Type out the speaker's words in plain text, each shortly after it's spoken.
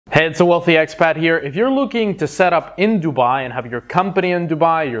Hey, it's a wealthy expat here. If you're looking to set up in Dubai and have your company in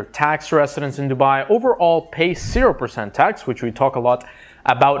Dubai, your tax residence in Dubai, overall pay 0% tax, which we talk a lot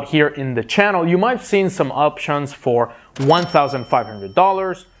about here in the channel, you might have seen some options for $1,500,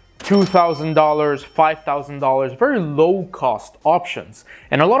 $2,000, $5,000, very low cost options.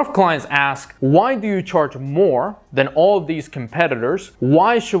 And a lot of clients ask, why do you charge more than all of these competitors?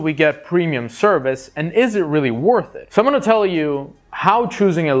 Why should we get premium service? And is it really worth it? So I'm going to tell you how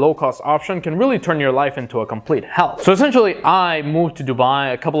choosing a low-cost option can really turn your life into a complete hell. So essentially, I moved to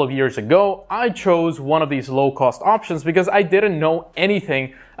Dubai a couple of years ago. I chose one of these low-cost options because I didn't know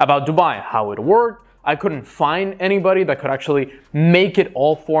anything about Dubai, how it worked. I couldn't find anybody that could actually make it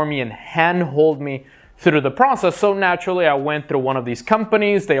all for me and handhold me through the process. So naturally, I went through one of these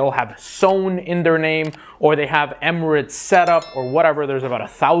companies. They all have Zone in their name, or they have Emirates setup or whatever. There's about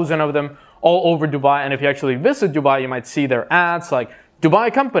 1,000 of them all over Dubai. And if you actually visit Dubai, you might see their ads like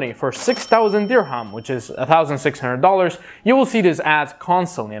Dubai company for 6,000 dirham, which is $1,600. You will see these ads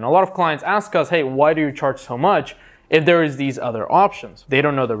constantly. And a lot of clients ask us, hey, why do you charge so much if there is these other options? They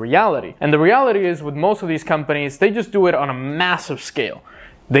don't know the reality. And the reality is with most of these companies, they just do it on a massive scale.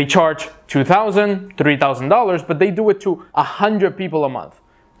 They charge $2,000, $3,000, but they do it to 100 people a month.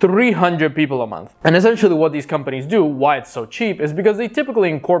 300 people a month. And essentially what these companies do, why it's so cheap, is because they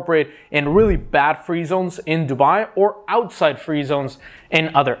typically incorporate in really bad free zones in Dubai or outside free zones in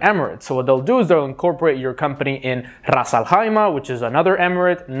other Emirates. So what they'll do is they'll incorporate your company in Ras Al Khaimah, which is another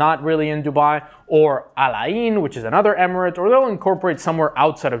Emirate, not really in Dubai, or Al Ain, which is another Emirate, or they'll incorporate somewhere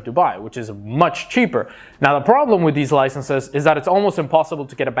outside of Dubai, which is much cheaper. Now the problem with these licenses is that it's almost impossible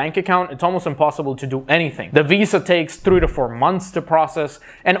to get a bank account. It's almost impossible to do anything. The visa takes 3 to 4 months to process,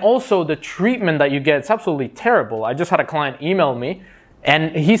 and also the treatment that you get is absolutely terrible. I just had a client email me,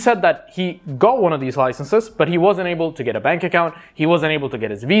 and he said that he got one of these licenses, but he wasn't able to get a bank account. He wasn't able to get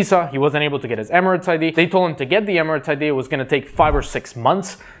his visa. He wasn't able to get his Emirates ID. They told him to get the Emirates ID. It was going to take 5 or 6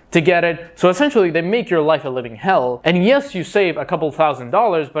 months to get it. So essentially they make your life a living hell. And yes, you save a couple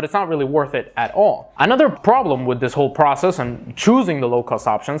 $1,000s, but it's not really worth it at all. Another problem with this whole process and choosing the low cost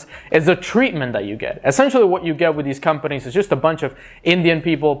options is the treatment that you get. Essentially what you get with these companies is just a bunch of Indian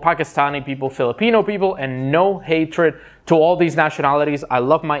people, Pakistani people, Filipino people, and no hatred to all these nationalities. I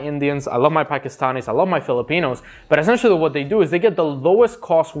love my Indians, I love my Pakistanis, I love my Filipinos, but essentially what they do is they get the lowest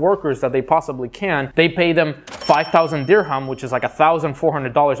cost workers that they possibly can. They pay them 5,000 dirham, which is like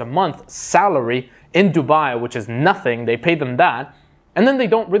 $1,400 a month salary in Dubai, which is nothing. They pay them that, and then they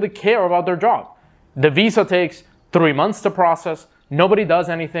don't really care about their job. The visa takes 3 months to process. Nobody does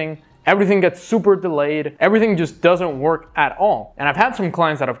anything. Everything gets super delayed. Everything just doesn't work at all. And I've had some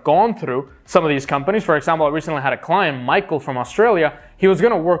clients that have gone through some of these companies. For example, I recently had a client, Michael from Australia. He was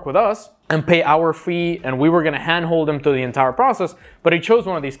going to work with us and pay our fee, and we were going to handhold him through the entire process. But he chose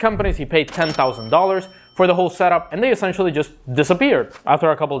one of these companies. He paid $10,000 for the whole setup, and they essentially just disappeared after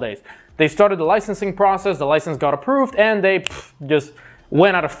a couple of days. They started the licensing process. The license got approved, and they just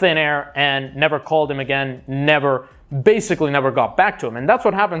went out of thin air and never called him again, basically never got back to him. And that's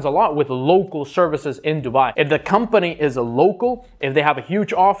what happens a lot with local services in Dubai. If the company is a local, if they have a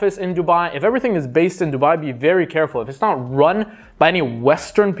huge office in Dubai, if everything is based in Dubai, be very careful. If it's not run by any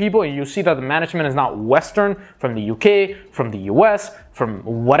Western people, and you see that the management is not Western, from the UK, from the US, from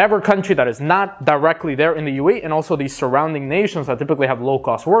whatever country that is not directly there in the UAE, and also these surrounding nations that typically have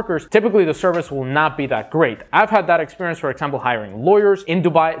low-cost workers, typically the service will not be that great. I've had that experience, for example, hiring lawyers in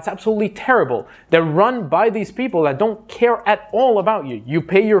Dubai. It's absolutely terrible. They're run by these people that don't care at all about you. You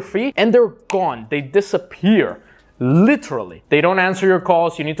pay your fee and they're gone. They disappear. Literally. They don't answer your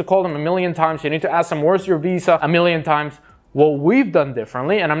calls. You need to call them a million times. You need to ask them, where's your visa, a million times. What we've done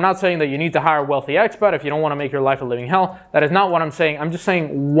differently, and I'm not saying that you need to hire a wealthy expat if you don't want to make your life a living hell. That is not what I'm saying. I'm just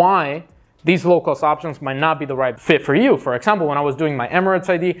saying why these low-cost options might not be the right fit for you. For example, when I was doing my Emirates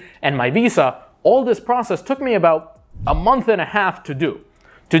ID and my visa, all this process took me about a month and a half to do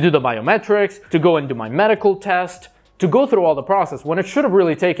the biometrics, to go and do my medical test, to go through all the process, when it should have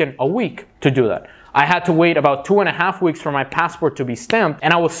really taken a week to do that. I had to wait about 2.5 weeks for my passport to be stamped,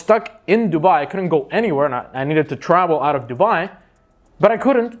 and I was stuck in Dubai. I couldn't go anywhere, and I needed to travel out of Dubai, but I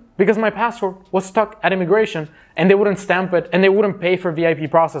couldn't because my passport was stuck at immigration, and they wouldn't stamp it, and they wouldn't pay for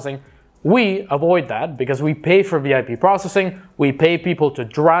VIP processing. We avoid that because we pay for VIP processing. We pay people to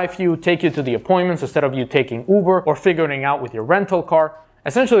drive you, take you to the appointments instead of you taking Uber or figuring out with your rental car.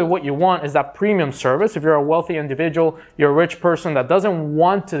 Essentially what you want is that premium service. If you're a wealthy individual, you're a rich person that doesn't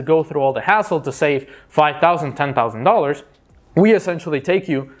want to go through all the hassle to save $5,000, $10,000, we essentially take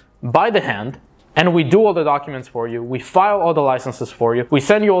you by the hand, and we do all the documents for you. We file all the licenses for you. We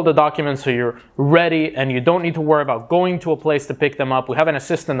send you all the documents so you're ready and you don't need to worry about going to a place to pick them up. We have an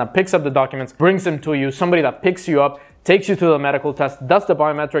assistant that picks up the documents, brings them to you, somebody that picks you up, takes you to the medical test, does the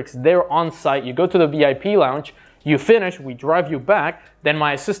biometrics there on site. You go to the VIP lounge, you finish, we drive you back, then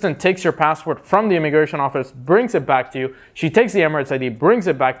my assistant takes your passport from the immigration office, brings it back to you. She takes the Emirates ID, brings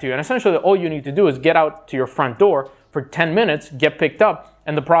it back to you, and essentially all you need to do is get out to your front door for 10 minutes, get picked up,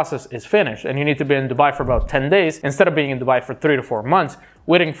 and the process is finished. And you need to be in Dubai for about 10 days instead of being in Dubai for 3 to 4 months,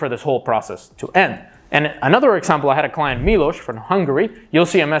 waiting for this whole process to end. And another example, I had a client, Milos from Hungary. You'll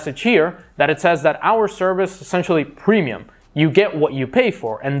see a message here that it says that our service, essentially premium, you get what you pay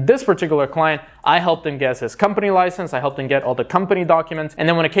for. And this particular client, I helped him get his company license, I helped him get all the company documents. And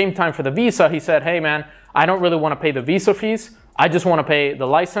then when it came time for the visa, he said, hey man, I don't really want to pay the visa fees. I just want to pay the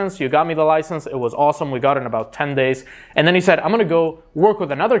license. You got me the license. It was awesome. We got it in about 10 days. And then he said, I'm going to go work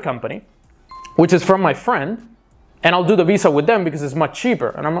with another company, which is from my friend, and I'll do the visa with them because it's much cheaper.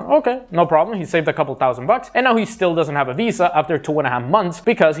 And I'm like, okay, no problem. He saved a couple $1,000 and now he still doesn't have a visa after 2.5 months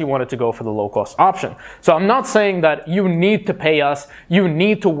because he wanted to go for the low cost option. So I'm not saying that you need to pay us, you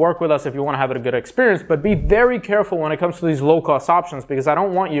need to work with us if you want to have a good experience, but be very careful when it comes to these low cost options, because I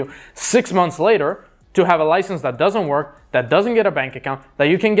don't want you 6 months later to have a license that doesn't work, that doesn't get a bank account, that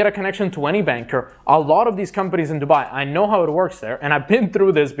you can get a connection to any banker. A lot of these companies in Dubai, I know how it works there, and I've been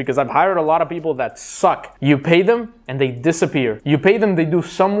through this because I've hired a lot of people that suck. You pay them and they disappear. You pay them, they do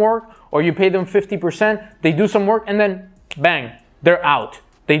some work, or you pay them 50%, they do some work, and then bang, they're out.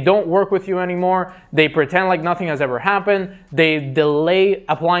 They don't work with you anymore. They pretend like nothing has ever happened. They delay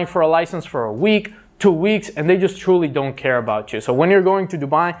applying for a license for a week, 2 weeks, and they just truly don't care about you. So when you're going to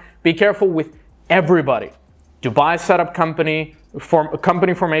Dubai, be careful with everybody. Dubai setup company,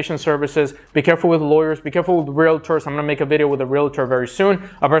 company formation services, be careful with lawyers, be careful with realtors. I'm gonna make a video with a realtor very soon,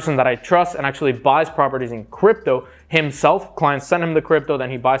 a person that I trust and actually buys properties in crypto himself. Clients send him the crypto,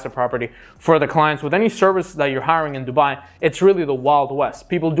 then he buys the property for the clients. With any service that you're hiring in Dubai, it's really the Wild West.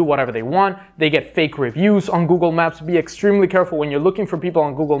 People do whatever they want. They get fake reviews on Google Maps. Be extremely careful when you're looking for people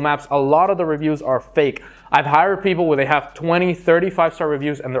on Google Maps. A lot of the reviews are fake. I've hired people where they have 20, 30 5-star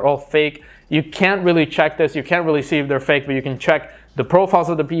reviews and they're all fake. You can't really check this. You can't really see if they're fake, but you can check the profiles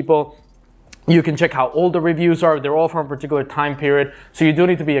of the people. You can check how old the reviews are. They're all from a particular time period. So you do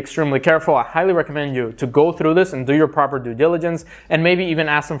need to be extremely careful. I highly recommend you to go through this and do your proper due diligence and maybe even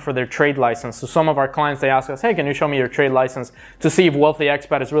ask them for their trade license. So some of our clients, they ask us, hey, can you show me your trade license to see if Wealthy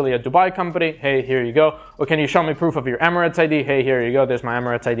Expat is really a Dubai company? Hey, here you go. Or can you show me proof of your Emirates ID? Hey, here you go. There's my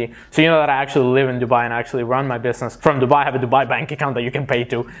Emirates ID. So you know that I actually live in Dubai and I actually run my business from Dubai. I have a Dubai bank account that you can pay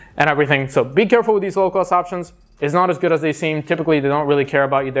to and everything. So be careful with these low-cost options. It's not as good as they seem. Typically, they don't really care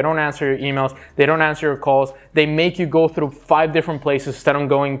about you. They don't answer your emails. They don't answer your calls. They make you go through 5 different places instead of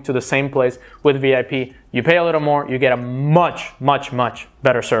going to the same place with VIP. You pay a little more, you get a much, much, much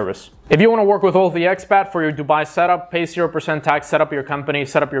better service. If you want to work with Wealthy Expat for your Dubai setup, pay 0% tax, set up your company,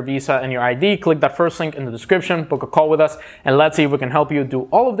 set up your visa and your ID, click that first link in the description, book a call with us, and let's see if we can help you do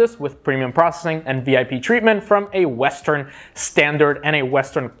all of this with premium processing and VIP treatment from a Western standard and a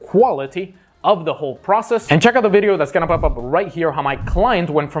Western quality of the whole process. And check out the video that's gonna pop up right here, how my client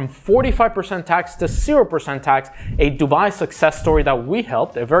went from 45% tax to 0% tax, a Dubai success story that we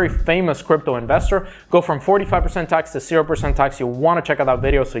helped, a very famous crypto investor, go from 45% tax to 0% tax. You wanna check out that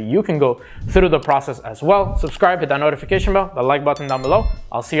video so you can go through the process as well. Subscribe, hit that notification bell, the like button down below.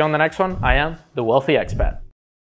 I'll see you on the next one. I am the Wealthy Expat.